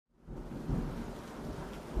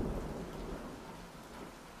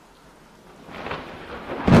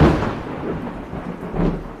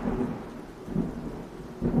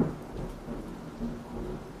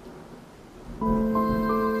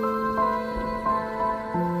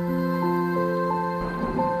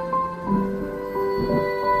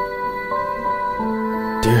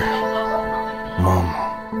Dear Mama,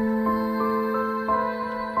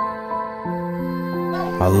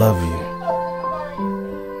 I love you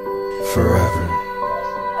forever.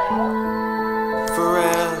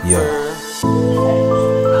 Yeah.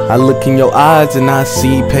 I look in your eyes and I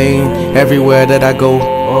see pain everywhere that I go.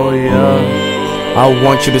 Oh yeah. I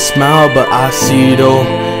want you to smile, but I see though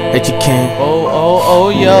that you can't. Oh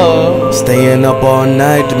yeah. Staying up all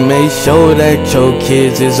night to make sure that your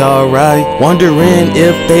kids is alright. Wondering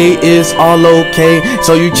if they is all okay.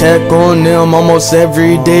 So you check on them almost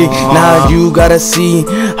every day. Now you gotta see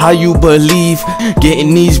how you believe.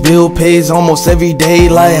 Getting these bill pays almost every day.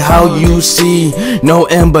 Like how you see, know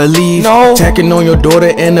and believe. Checking on your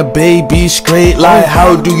daughter and the baby straight. Like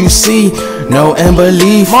how do you see, know and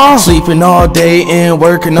believe. Sleeping all day and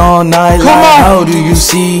working all night. Like how do you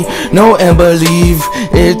see, know and believe.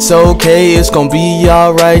 It's okay, it's gonna be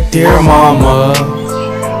alright, dear mama.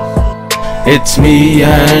 It's me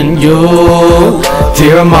and you,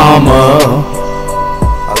 dear mama.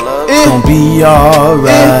 It's gonna be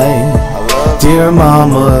alright, dear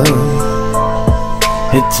mama.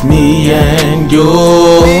 It's me and you,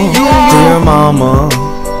 dear mama.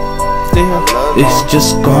 It's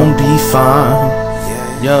just gonna be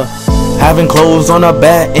fine. Yeah. Having clothes on our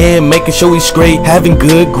back and making sure we straight. Having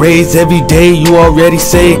good grades every day, you already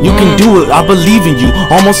say you can do it, I believe in you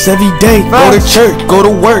almost every day. Go to church, go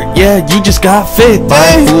to work, yeah, you just got fit.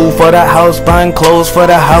 Buying food for the house, buying clothes for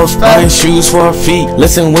the house, buying shoes for our feet.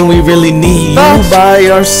 Listen when we really need you by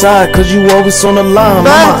our side, cause you always on the line.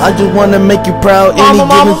 Mama, I just wanna make you proud any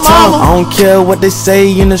given time. I don't care what they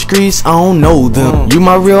say in the streets, I don't know them. You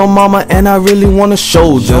my real mama and I really wanna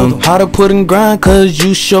show them how to put in grind, cause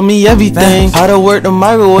you show me everything. How to work the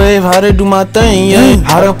microwave, how to do my thing, yeah.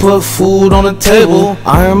 How to put food on the table,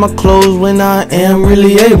 iron my clothes when I am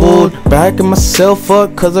really able. Backing myself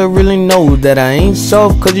up cause I really know that I ain't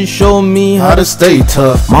soft, cause you showed me how to stay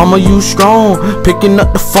tough. Mama, you strong, picking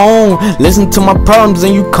up the phone, listen to my problems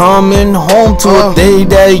and you coming home to a day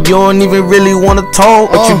that you don't even really wanna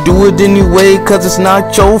talk, but you do it anyway cause it's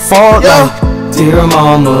not your fault. Like, dear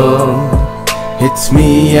mama, it's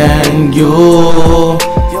me and you.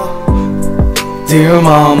 Dear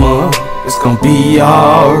mama, it's gonna be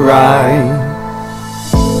alright.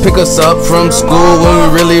 Pick us up from school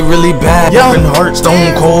when we really bad. Broken heart, stone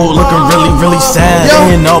cold, looking really sad.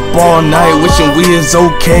 Staying up all night, wishing we is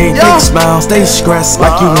okay. Big smile, stay stressed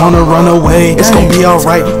like you wanna run away. It's gonna be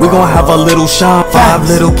alright, we gonna have a little shop. 5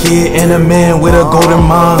 little kid and a man with a golden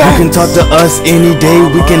mind. You can talk to us any day,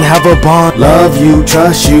 we can have a bond. Love you,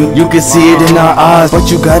 trust you, you can see it in our eyes. But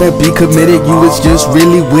you gotta be committed, you is just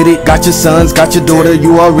really with it. Got your sons, got your daughter,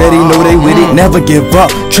 you already know they with it. Never give up,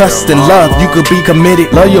 trust and love, you could be committed.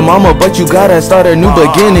 Love your mama, but you gotta start a new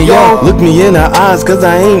beginning, yo. Look me in the eyes, cause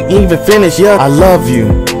I ain't even finished, yeah. I love you,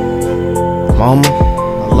 mama,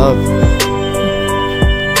 I love you.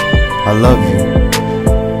 I love you.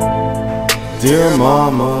 Dear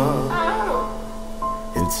mama,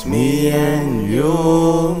 it's me and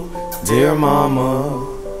you. Dear mama,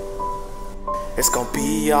 it's gonna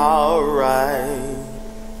be alright.